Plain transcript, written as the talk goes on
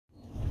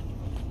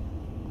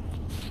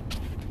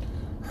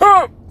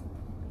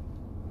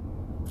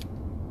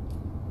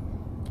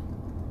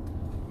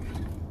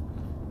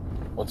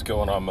What's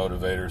going on,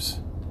 motivators?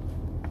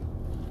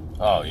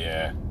 Oh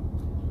yeah,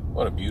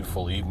 what a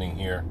beautiful evening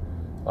here.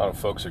 A lot of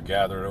folks are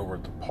gathered over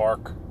at the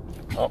park.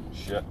 Oh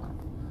shit,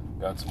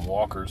 got some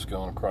walkers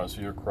going across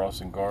here,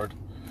 crossing guard,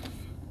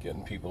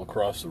 getting people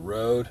across the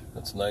road.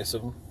 That's nice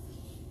of them.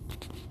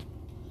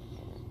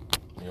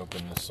 Let me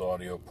open this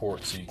audio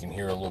port so you can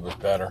hear a little bit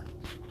better.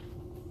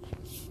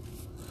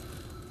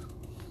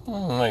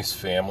 Nice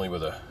family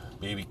with a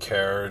baby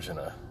carriage and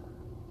a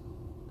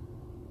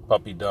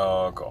puppy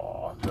dog.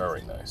 Aw,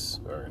 very nice,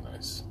 very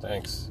nice.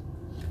 Thanks.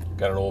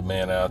 Got an old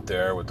man out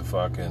there with the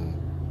fucking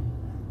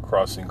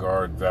crossing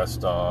guard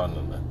vest on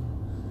and the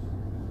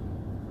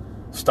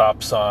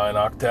stop sign,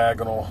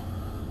 octagonal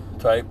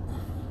type.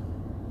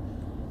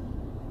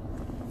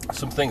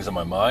 Some things on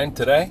my mind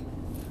today.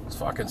 Let's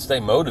fucking stay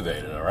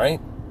motivated,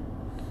 alright?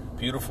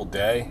 Beautiful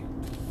day.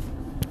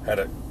 Had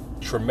a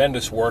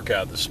tremendous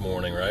workout this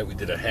morning, right? We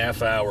did a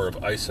half hour of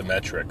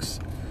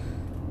isometrics.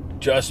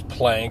 Just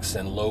planks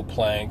and low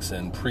planks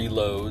and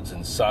preloads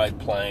and side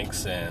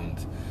planks and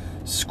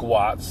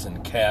squats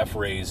and calf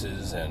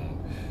raises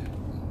and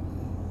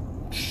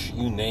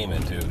you name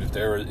it, dude.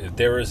 If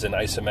there is an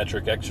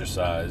isometric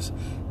exercise,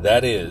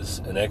 that is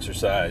an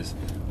exercise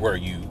where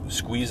you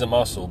squeeze a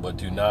muscle but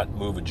do not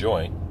move a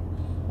joint.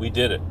 We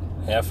did it,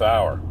 half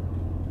hour.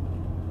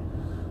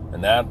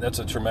 And that's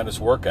a tremendous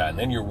workout. And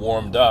then you're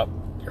warmed up,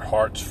 your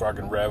heart's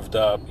fucking revved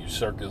up, your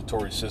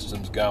circulatory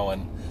system's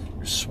going,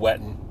 you're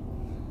sweating,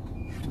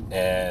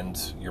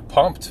 and you're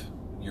pumped.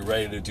 You're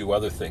ready to do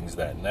other things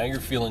then. Now you're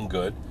feeling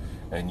good,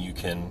 and you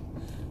can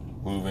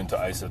move into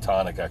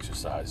isotonic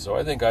exercise. So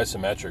I think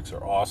isometrics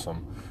are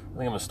awesome. I think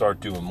I'm going to start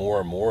doing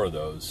more and more of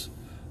those,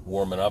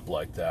 warming up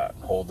like that,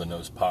 holding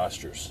those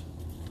postures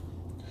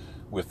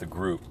with the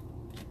group.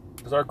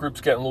 Because our group's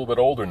getting a little bit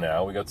older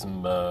now. We got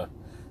some 50s,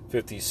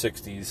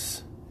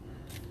 60s,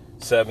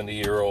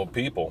 70-year-old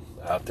people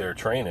out there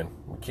training.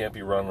 We can't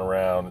be running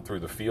around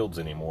through the fields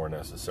anymore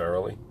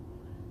necessarily.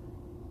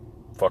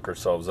 Fuck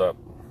ourselves up.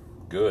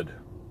 Good.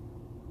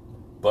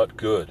 But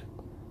good,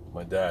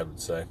 my dad would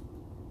say.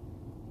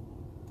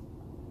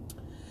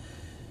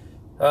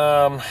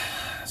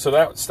 So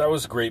that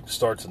was a great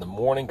start to the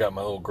morning. Got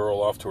my little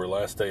girl off to her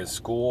last day of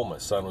school. My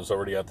son was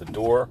already at the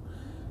door.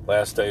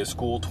 Last day of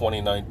school,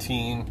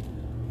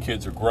 2019.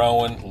 Kids are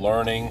growing,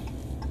 learning,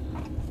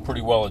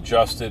 pretty well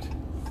adjusted.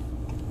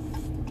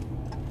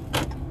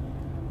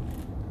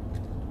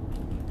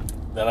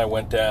 Then I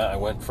went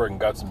and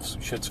got some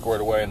shit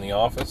squared away in the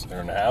office, or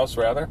in the house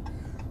rather.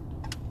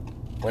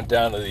 Went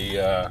down to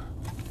the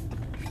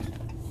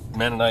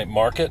Mennonite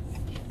Market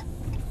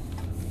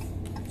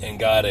and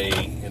got a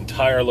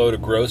entire load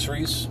of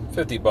groceries,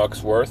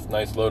 $50 worth,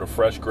 nice load of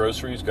fresh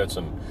groceries. Got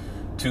some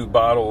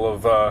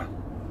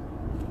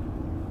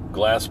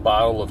glass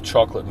bottle of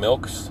chocolate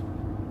milks,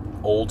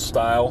 old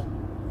style,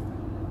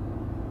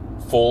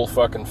 full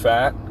fucking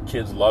fat.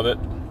 Kids love it,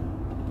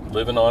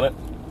 living on it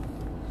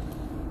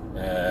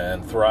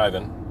and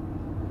thriving.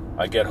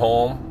 I get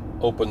home,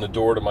 open the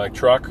door to my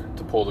truck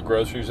to pull the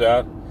groceries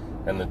out,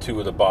 and the two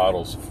of the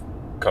bottles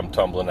come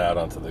tumbling out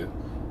onto the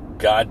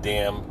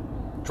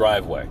goddamn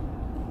driveway.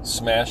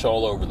 Smash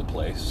all over the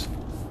place.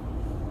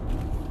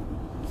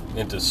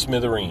 Into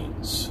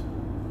smithereens.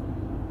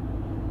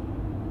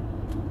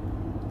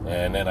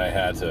 And then I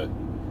had to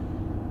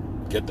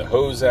get the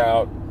hose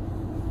out,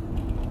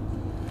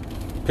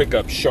 pick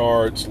up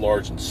shards,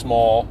 large and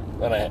small.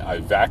 Then I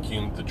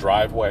vacuumed the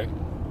driveway.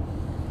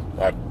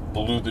 I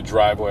blew the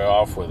driveway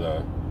off with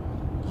a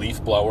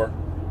leaf blower,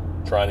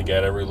 trying to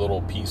get every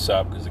little piece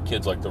up, because the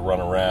kids like to run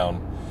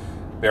around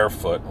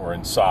barefoot or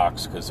in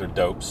socks because they're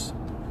dopes.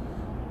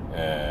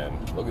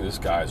 And look at this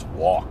guy's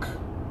walk.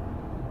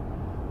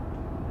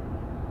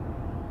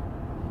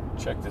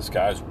 Check this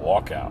guy's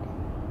walk out.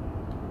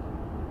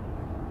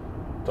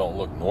 Don't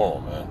look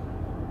normal, man.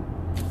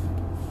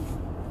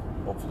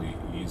 Hopefully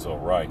he's all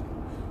right.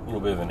 A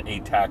little bit of an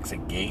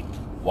ataxic gait,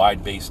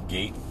 wide-based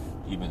gait.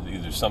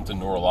 Either something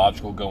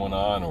neurological going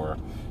on, or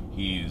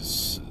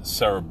his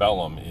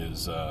cerebellum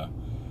is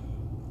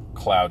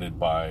clouded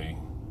by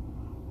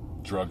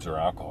drugs or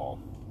alcohol.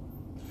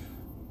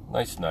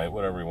 Nice night,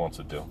 whatever he wants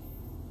to do.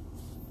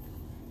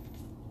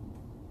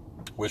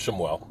 Wish him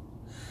well.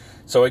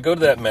 So I go to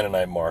that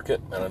Mennonite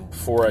Market, and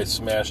before I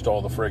smashed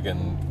all the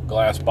friggin'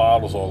 glass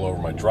bottles all over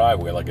my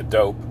driveway like a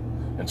dope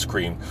and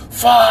screamed,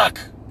 "Fuck!"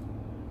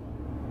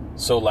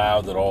 so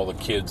loud that all the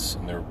kids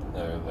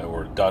that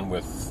were done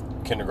with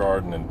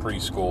kindergarten and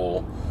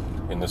preschool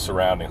in the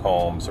surrounding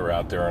homes or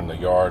out there in the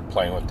yard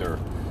playing with their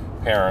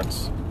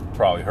parents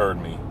probably heard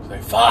me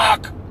say,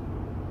 "Fuck!"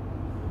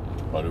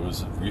 But it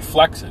was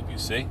reflexive, you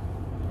see.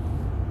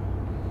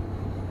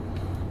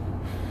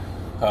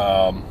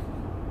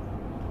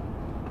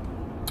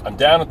 I'm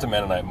down at the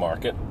Mennonite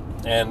Market,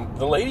 and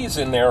the ladies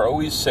in there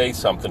always say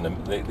something to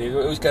me. They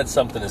always got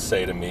something to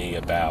say to me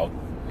about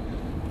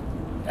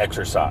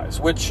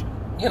exercise, which,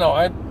 you know,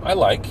 I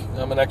like.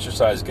 I'm an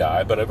exercise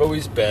guy, but I've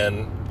always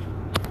been,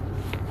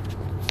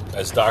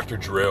 as Dr.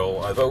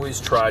 Drill, I've always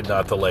tried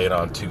not to lay it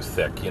on too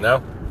thick, you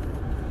know?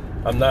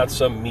 I'm not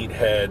some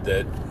meathead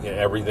that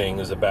everything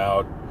is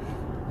about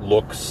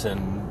looks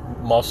and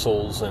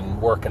muscles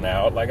and working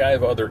out. Like, I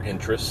have other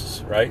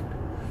interests, right?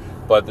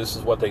 But this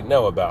is what they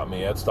know about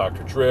me. That's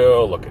Dr.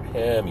 Drill. Look at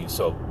him. He's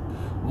so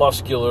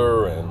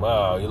muscular, and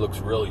wow, he looks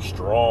really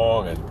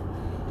strong.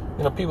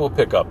 And, people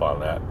pick up on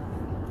that.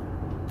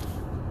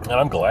 And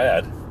I'm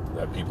glad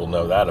that people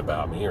know that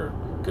about me, or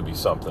it could be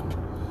something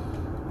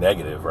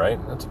negative, right?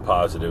 That's a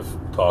positive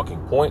talking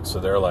point. So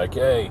they're like,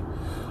 hey,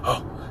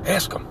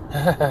 ask them.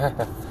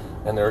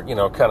 And they're,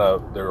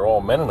 they're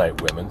all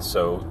Mennonite women,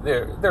 so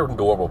they're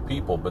normal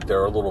people, but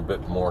they're a little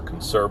bit more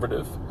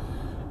conservative.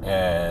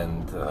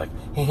 And they're like,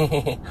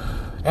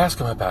 ask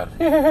him about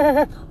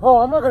it. Oh,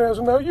 I'm not going to ask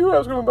him about it. You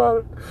ask him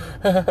about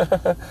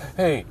it.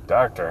 Hey,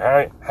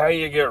 doctor, how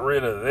you get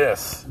rid of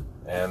this?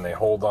 And they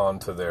hold on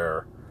to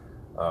their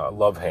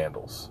love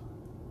handles.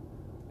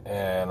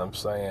 And I'm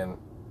saying,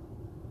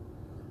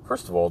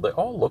 first of all, they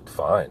all looked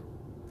fine.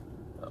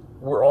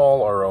 We're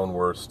all our own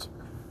worst,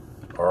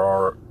 or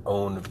our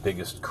own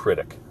biggest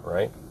critic,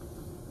 right?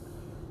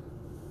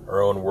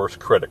 Our own worst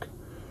critic.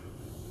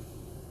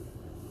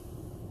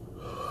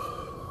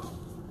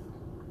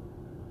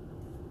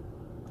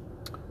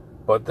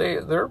 But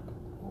they're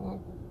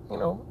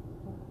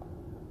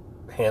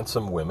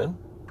handsome women.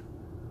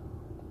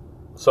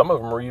 Some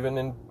of them are even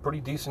in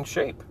pretty decent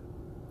shape.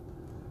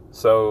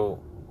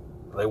 So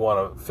they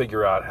want to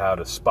figure out how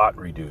to spot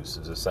reduce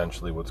is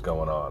essentially what's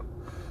going on.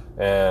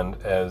 And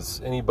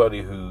as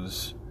anybody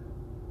who's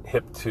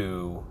hip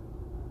to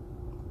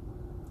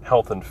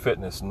health and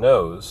fitness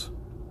knows,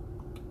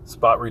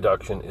 spot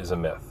reduction is a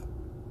myth.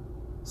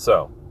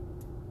 So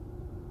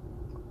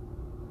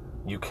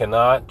you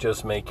cannot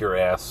just make your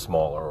ass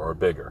smaller or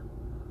bigger.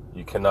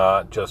 You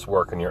cannot just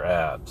work on your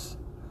abs.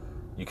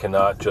 You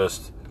cannot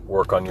just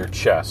work on your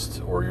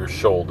chest or your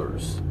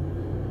shoulders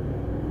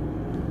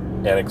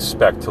and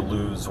expect to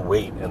lose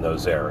weight in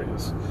those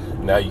areas.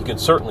 Now, you can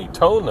certainly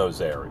tone those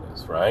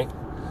areas, right?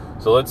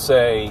 So let's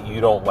say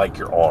you don't like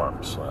your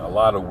arms. A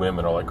lot of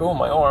women are like, oh,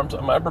 my arms,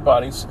 my upper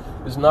body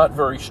is not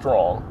very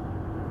strong.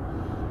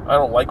 I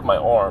don't like my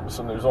arms.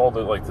 And there's all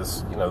the, like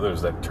this,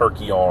 there's that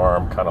turkey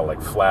arm, kind of like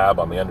flab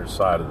on the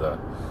underside of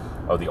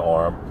the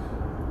arm.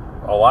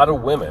 A lot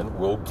of women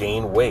will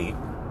gain weight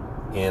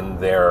in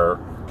their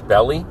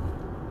belly,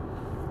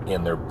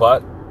 in their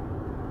butt,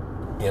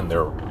 in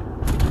their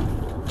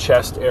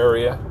chest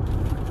area,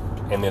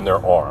 and in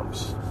their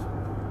arms.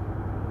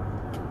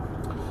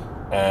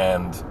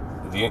 And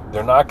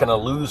they're not going to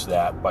lose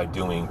that by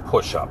doing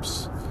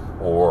push-ups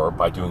or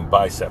by doing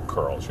bicep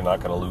curls. You're not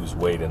going to lose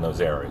weight in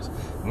those areas.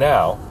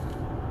 Now,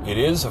 it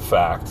is a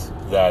fact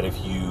that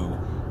if you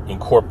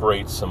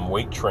incorporate some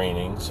weight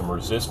training, some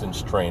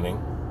resistance training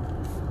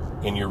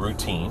in your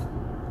routine,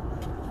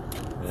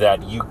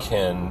 that you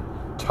can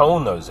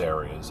tone those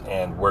areas,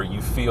 and where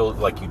you feel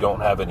like you don't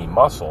have any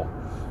muscle,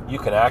 you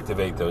can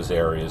activate those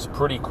areas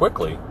pretty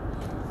quickly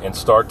and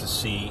start to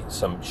see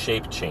some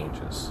shape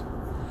changes.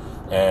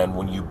 And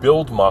when you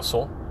build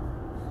muscle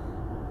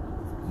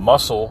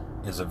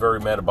is a very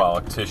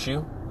metabolic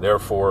tissue,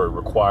 therefore it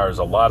requires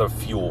a lot of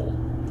fuel.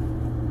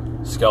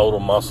 Skeletal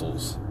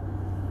muscles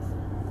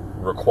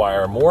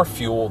require more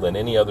fuel than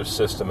any other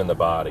system in the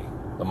body,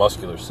 the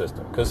muscular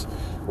system, because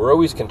we're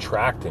always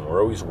contracting,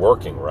 we're always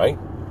working, right?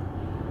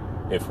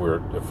 If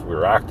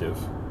we're active.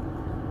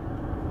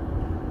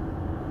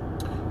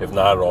 If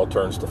not, it all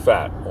turns to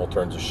fat, all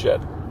turns to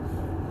shit.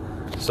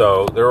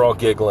 So they're all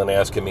giggling,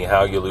 asking me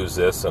how you lose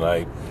this, and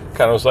I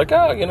kind of was like,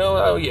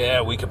 oh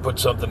yeah, we could put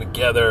something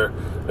together.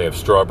 They have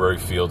strawberry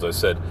fields. I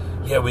said,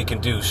 yeah, we can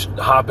do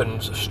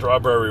hopping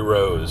strawberry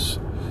rows.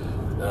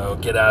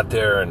 Get out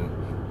there, and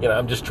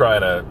I'm just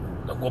trying to.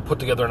 We'll put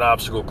together an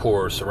obstacle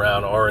course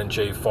around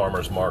R&J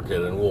Farmers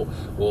Market, and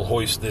we'll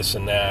hoist this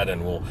and that,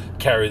 and we'll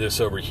carry this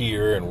over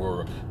here, and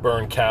we'll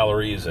burn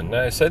calories. And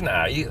I said,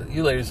 nah,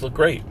 you ladies look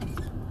great.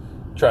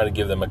 Trying to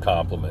give them a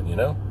compliment,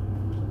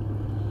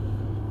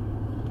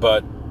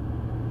 But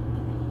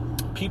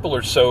people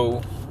are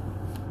so,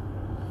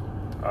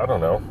 I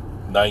don't know,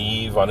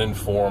 naive,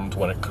 uninformed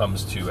when it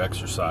comes to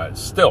exercise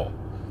still.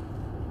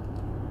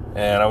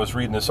 And I was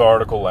reading this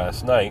article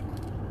last night.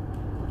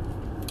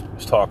 It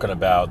was talking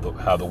about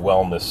how the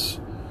wellness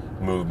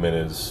movement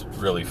is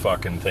really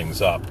fucking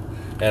things up.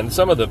 And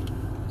some of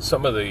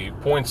the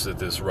points that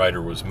this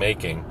writer was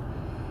making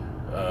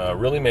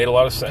really made a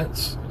lot of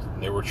sense.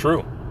 They were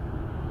true.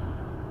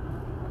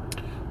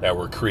 That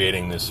we're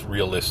creating this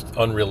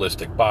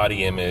unrealistic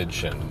body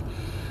image,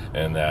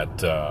 and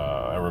that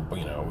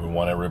we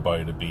want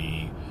everybody to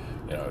be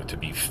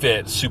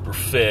fit, super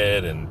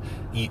fit, and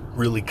eat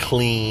really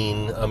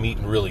clean. I'm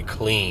eating really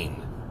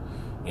clean.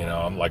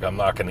 I'm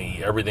not going to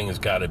eat. Everything has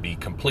got to be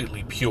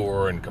completely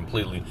pure and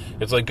completely.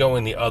 It's like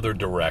going the other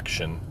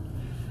direction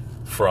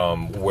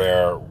from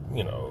where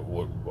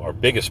our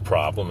biggest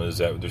problem is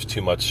that there's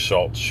too much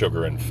salt,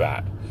 sugar, and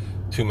fat,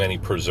 too many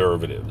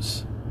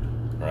preservatives,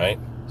 right?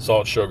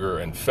 Salt, sugar,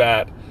 and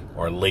fat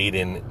are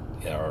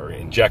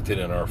injected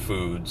in our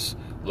foods,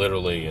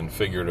 literally and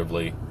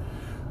figuratively.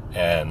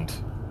 And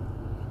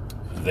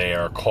they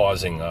are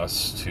causing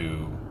us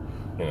to,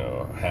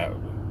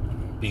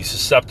 be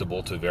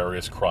susceptible to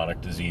various chronic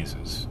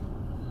diseases,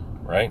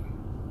 right?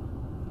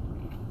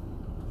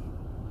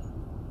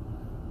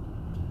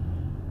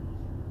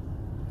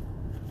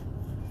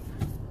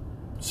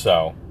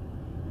 So,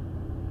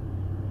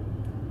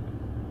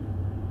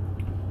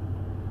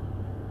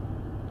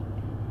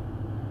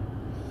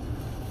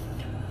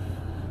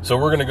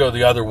 we're going to go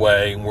the other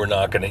way. We're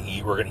going to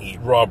eat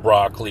raw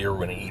broccoli, or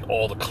we're going to eat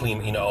all the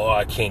clean,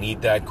 I can't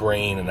eat that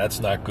grain and that's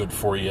not good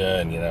for you.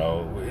 And,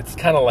 it's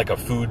kind of like a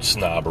food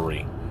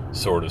snobbery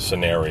sort of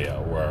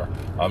scenario where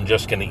I'm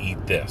just going to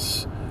eat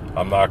this.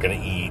 I'm not going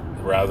to eat,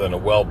 rather than a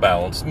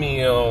well-balanced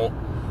meal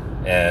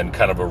and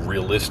kind of a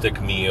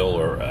realistic meal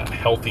or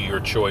healthier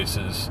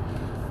choices,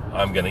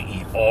 I'm going to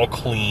eat all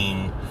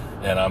clean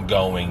and I'm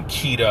going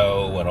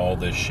keto and all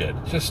this shit.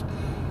 Just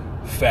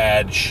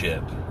fad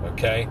shit,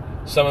 okay?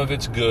 Some of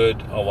it's good,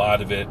 a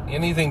lot of it,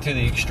 anything to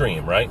the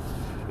extreme, right,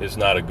 is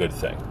not a good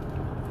thing.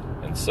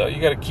 And so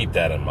you got to keep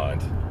that in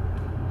mind.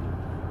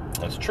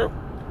 That's true.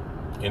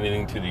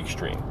 Anything to the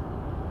extreme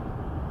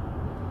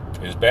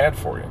is bad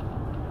for you.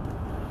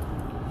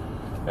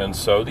 And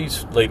so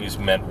these ladies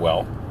meant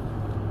well,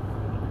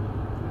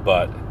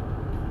 but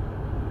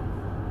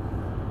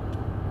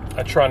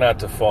I try not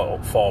to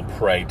fall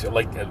prey to,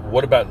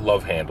 what about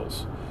love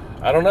handles?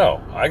 I don't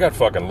know. I got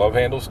fucking love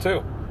handles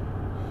too.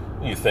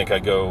 You think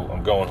I'm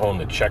going home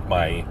to check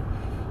my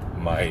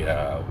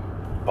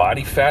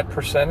body fat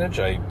percentage?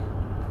 I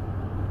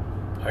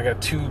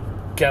got 2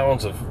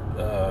 gallons of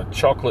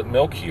chocolate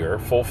milk here,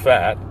 full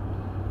fat,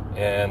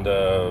 and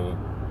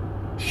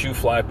shoe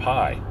fly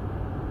pie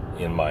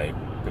in my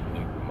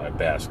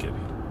basket,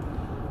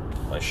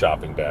 my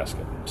shopping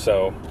basket.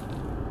 So,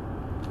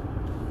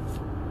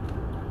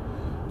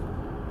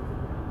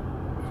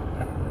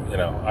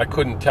 I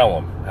couldn't tell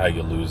them how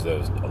you lose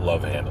those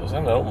love handles. I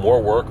don't know,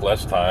 more work,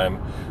 less time,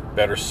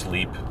 better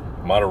sleep,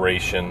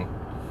 moderation,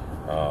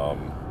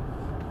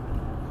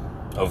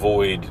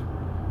 avoid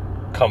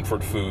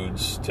comfort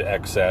foods to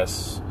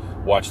excess,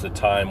 watch the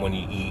time when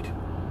you eat,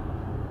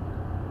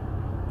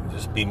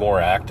 just be more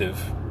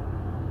active,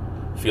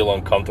 feel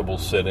uncomfortable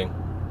sitting,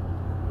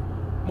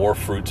 more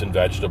fruits and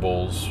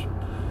vegetables,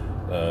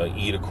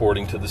 eat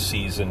according to the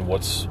season,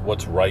 what's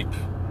ripe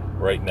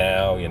right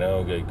now,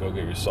 go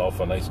get yourself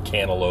a nice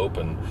cantaloupe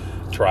and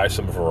try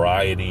some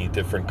variety,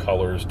 different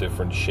colors,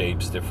 different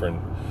shapes, different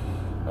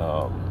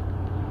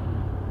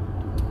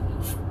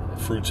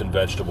fruits and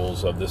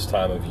vegetables of this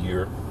time of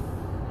year.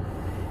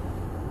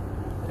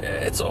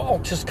 It's all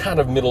just kind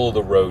of middle of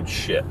the road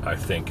shit, I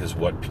think, is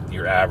what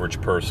your average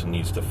person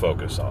needs to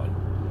focus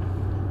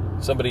on.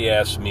 Somebody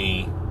asked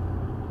me,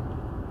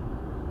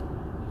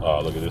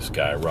 oh, look at this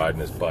guy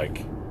riding his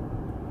bike.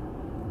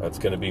 That's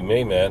going to be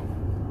me, man.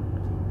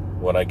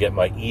 When I get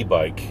my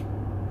e-bike,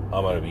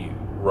 I'm going to be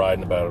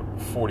riding about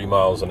 40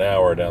 miles an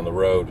hour down the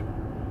road.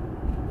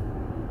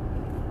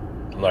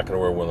 I'm not going to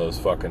wear one of those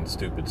fucking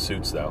stupid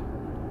suits, though.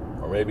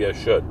 Or maybe I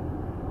should.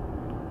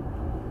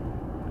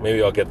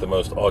 Maybe I'll get the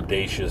most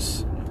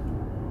audacious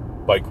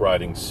bike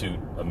riding suit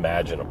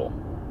imaginable.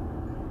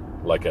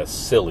 Like a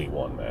silly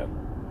one,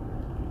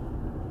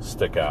 man.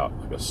 Stick out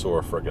like a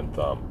sore friggin'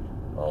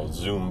 thumb. I'll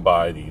zoom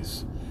by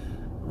these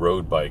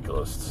road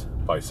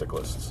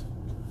bicyclists.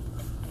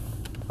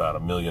 About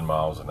 1 million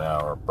miles an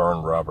hour,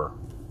 burn rubber.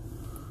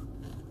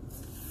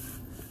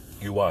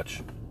 You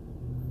watch.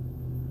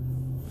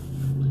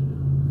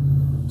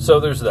 So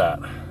there's that.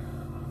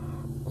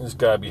 This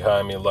guy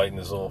behind me lighting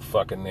his little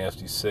fucking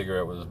nasty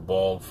cigarette with his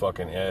bald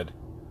fucking head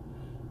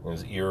and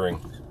his earring.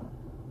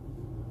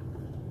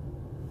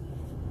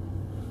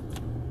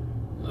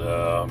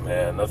 Oh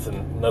man,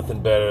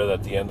 nothing better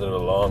at the end of a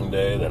long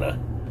day than a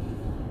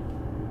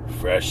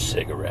fresh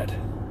cigarette.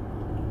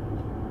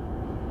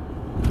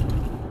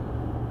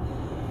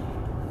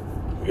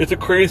 It's a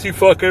crazy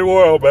fucking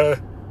world,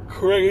 man.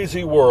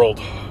 Crazy world.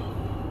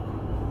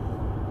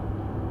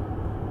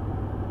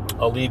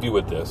 I'll leave you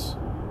with this.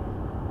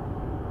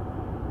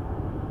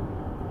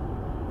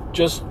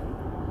 Just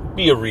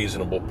be a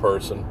reasonable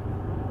person,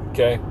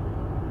 okay?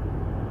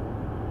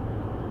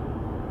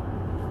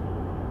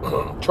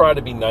 Try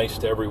to be nice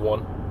to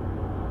everyone.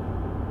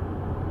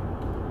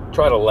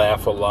 Try to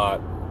laugh a lot.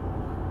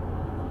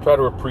 Try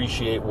to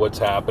appreciate what's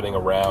happening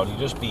around you.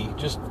 Just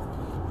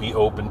be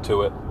open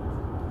to it.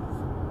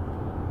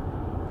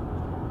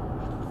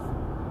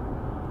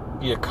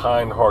 Be a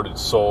kind-hearted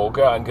soul.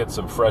 Go out and get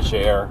some fresh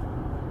air.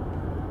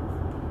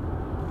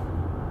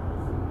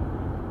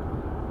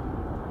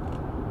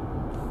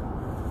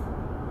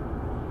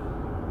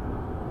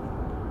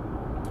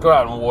 Go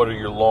out and water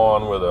your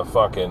lawn with a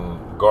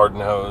fucking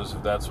garden hose,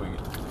 if that's what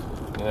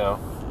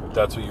if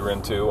that's what you're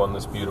into on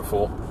this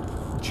beautiful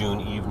June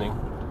evening.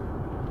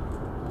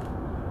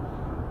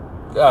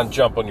 Go out and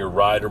jump on your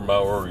rider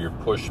mower or your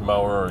push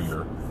mower or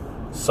your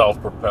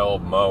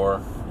self-propelled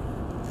mower.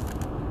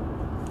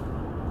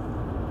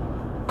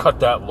 Cut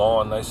that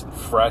lawn nice and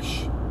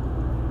fresh.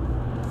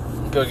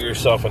 Go get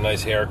yourself a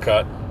nice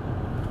haircut.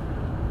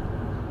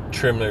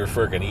 Trim your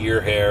freaking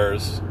ear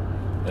hairs.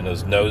 and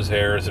those nose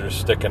hairs that are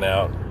sticking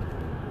out.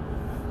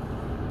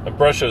 And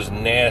brush those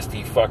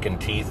nasty fucking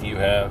teeth you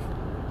have.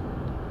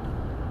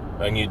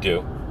 And you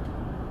do.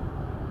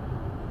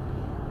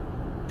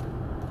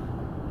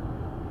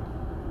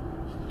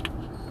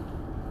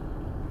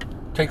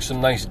 Take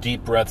some nice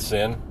deep breaths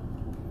in.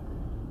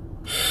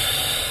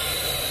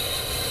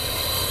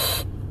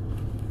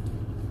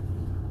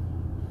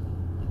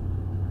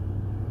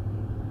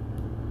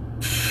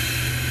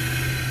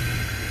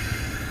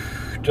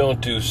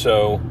 Don't do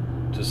so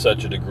to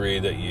such a degree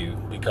that you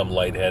become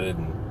lightheaded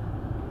and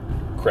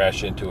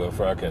crash into a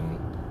fucking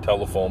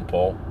telephone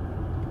pole.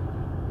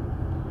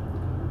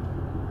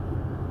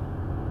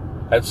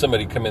 I had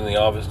somebody come in the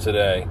office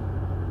today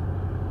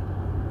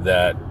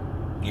that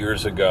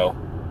years ago,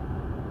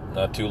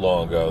 not too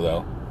long ago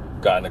though,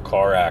 got in a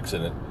car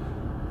accident,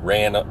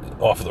 ran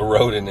off the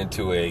road and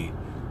into a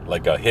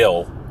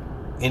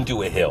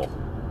hill,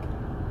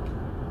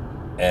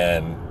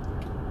 and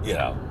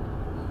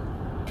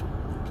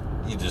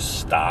you just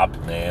stop,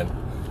 man,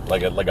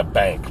 like a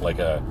bank, like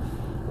a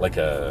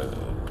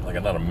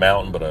not a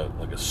mountain, but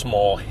like a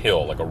small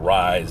hill, like a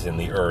rise in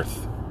the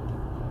earth.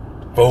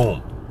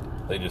 Boom!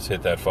 They just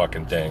hit that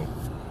fucking thing,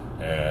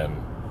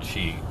 and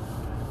she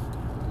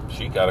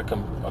got a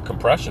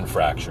compression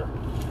fracture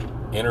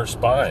in her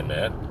spine,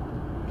 man.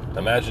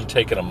 Imagine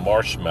taking a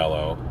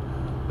marshmallow,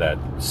 that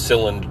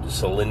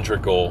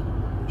cylindrical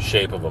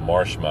shape of a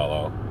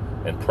marshmallow,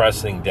 and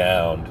pressing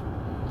down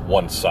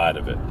one side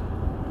of it.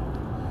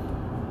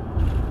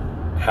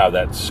 How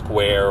that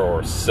square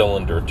or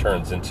cylinder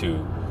turns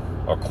into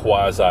a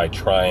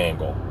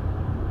quasi-triangle.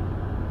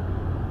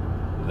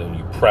 Then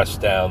you press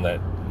down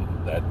that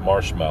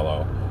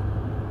marshmallow,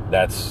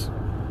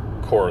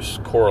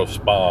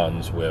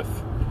 corresponds with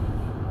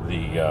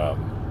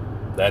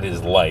that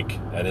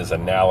is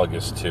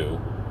analogous to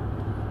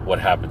what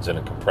happens in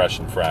a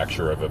compression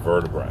fracture of a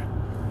vertebrae.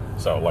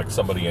 So like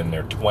somebody in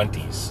their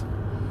 20s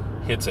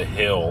hits a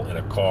hill in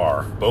a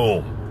car,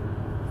 boom,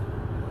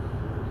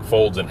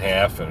 folds in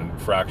half and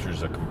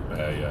fractures a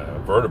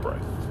vertebrae.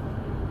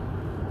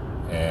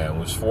 And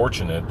was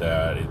fortunate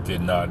that it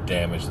did not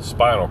damage the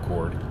spinal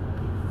cord.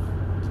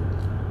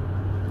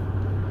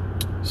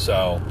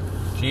 So,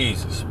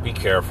 Jesus, be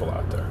careful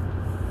out there.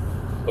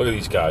 Look at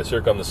these guys.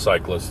 Here come the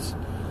cyclists.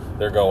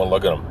 They're going,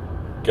 look at them,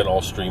 getting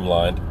all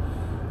streamlined.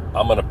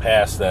 I'm going to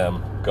pass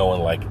them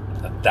going like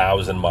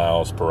 1,000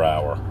 miles per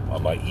hour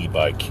on my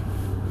e-bike.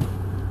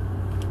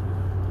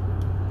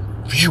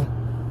 Phew.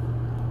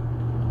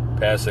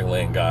 Passing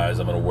lane guys.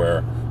 I'm going to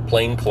wear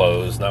plain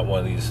clothes, not one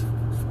of these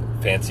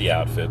fancy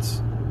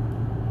outfits.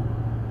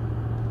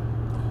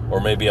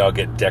 Or maybe I'll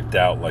get decked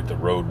out like the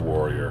Road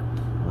Warrior,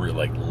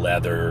 like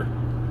leather,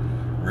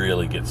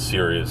 really get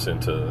serious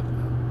into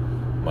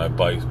my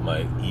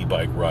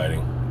e-bike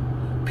riding,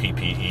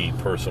 PPE,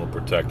 personal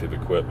protective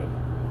equipment.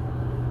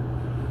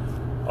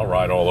 I'll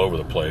ride all over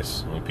the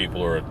place. When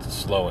people are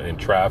slow in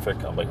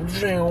traffic, I'm like,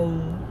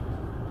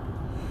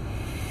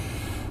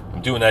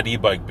 I'm doing that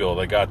e-bike build.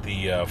 I got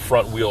the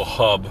front wheel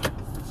hub,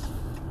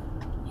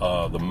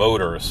 the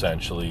motor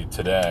essentially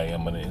today.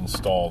 I'm going to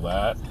install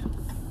that,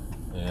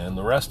 and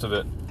the rest of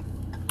it,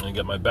 I'm going to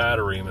get my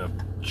battery. I'm going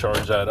to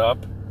charge that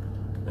up,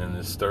 and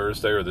this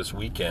Thursday or this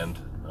weekend,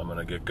 I'm going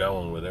to get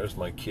going with. There's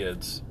my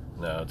kids.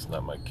 No, it's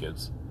not my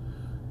kids.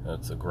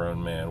 That's a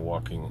grown man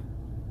walking.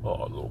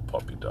 Oh, a little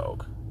puppy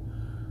dog.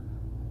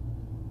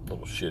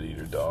 Little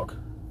shit-eater dog.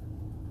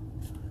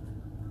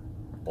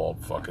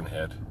 Bald fucking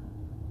head.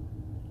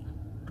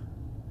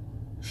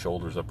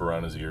 Shoulders up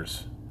around his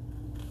ears.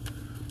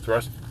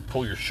 Thrust,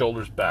 pull your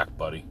shoulders back,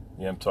 buddy.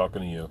 Yeah, I'm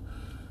talking to you.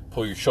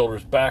 Pull your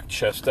shoulders back,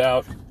 chest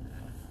out.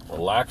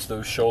 Relax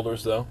those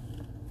shoulders, though.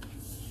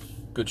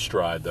 Good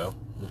stride, though.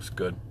 Looks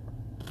good.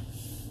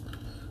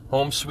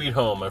 Home sweet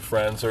home, my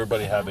friends.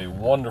 Everybody have a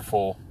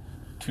wonderful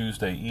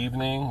Tuesday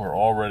evening. We're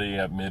already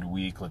at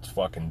midweek. Let's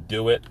fucking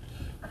do it.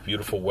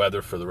 Beautiful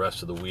weather for the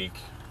rest of the week.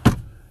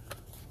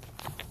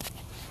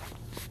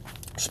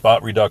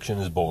 Spot reduction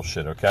is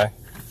bullshit, okay?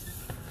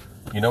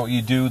 You know what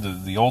you do?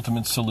 The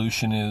ultimate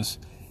solution is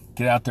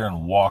get out there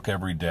and walk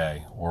every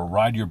day, or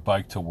ride your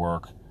bike to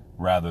work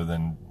rather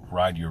than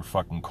ride your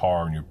fucking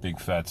car in your big,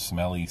 fat,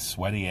 smelly,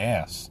 sweaty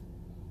ass.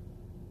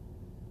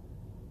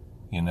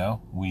 You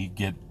know, we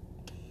get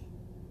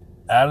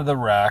out of the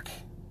rack,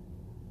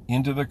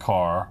 into the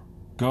car,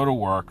 go to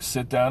work,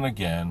 sit down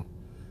again,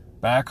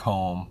 back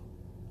home,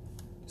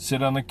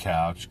 sit on the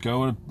couch,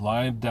 go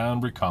lie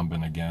down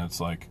recumbent again. It's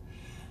like,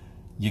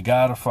 you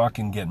gotta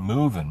fucking get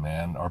moving,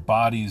 man. Our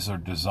bodies are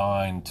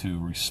designed to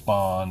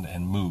respond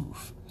and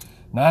move.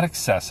 Not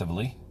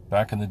excessively.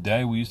 Back in the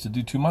day, we used to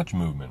do too much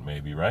movement,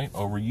 maybe, right?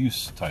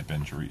 Overuse type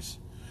injuries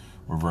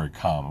were very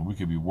common. We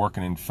could be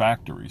working in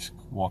factories,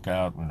 walk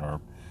out in a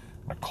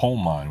coal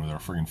mine with our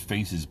friggin'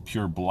 faces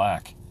pure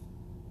black,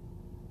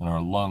 and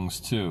our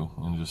lungs too,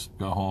 and just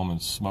go home and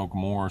smoke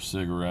more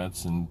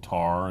cigarettes and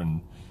tar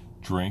and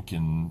drink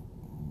and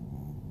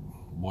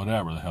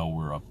whatever the hell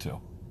we're up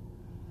to.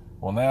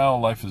 Well, now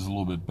life is a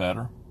little bit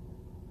better.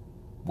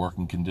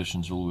 Working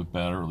conditions are a little bit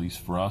better, at least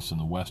for us in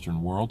the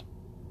Western world.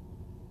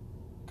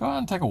 Go out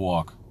and take a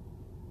walk.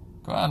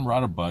 Go out and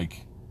ride a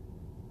bike.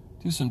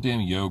 Do some damn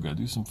yoga.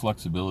 Do some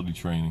flexibility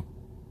training.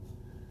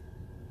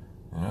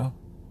 You know?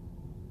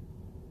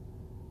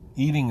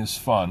 Eating is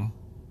fun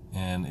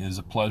and is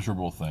a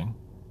pleasurable thing.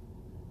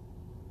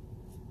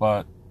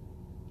 But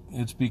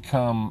it's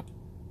become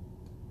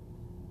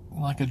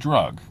like a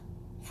drug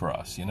for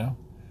us, you know?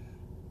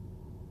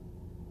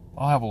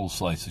 I'll have a little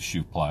slice of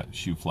shoe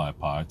fly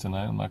pie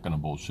tonight. I'm not going to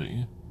bullshit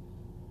you.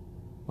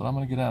 But I'm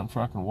going to get out and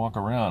fucking walk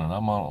around, and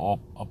I'm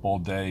up all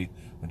day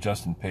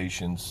adjusting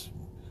patience,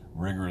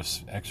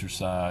 rigorous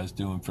exercise,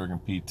 doing friggin'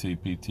 PT,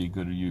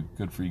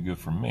 good for you, good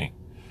for me.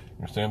 You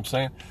understand what I'm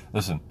saying?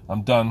 Listen,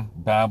 I'm done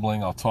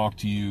babbling. I'll talk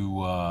to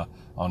you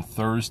on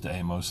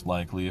Thursday, most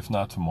likely, if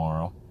not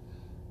tomorrow.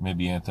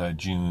 Maybe Aunt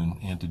June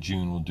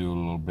will do a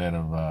little bit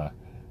of,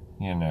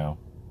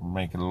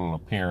 make a little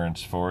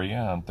appearance for you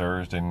on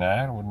Thursday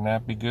night. Wouldn't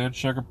that be good,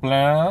 Sugar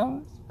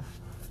Plums?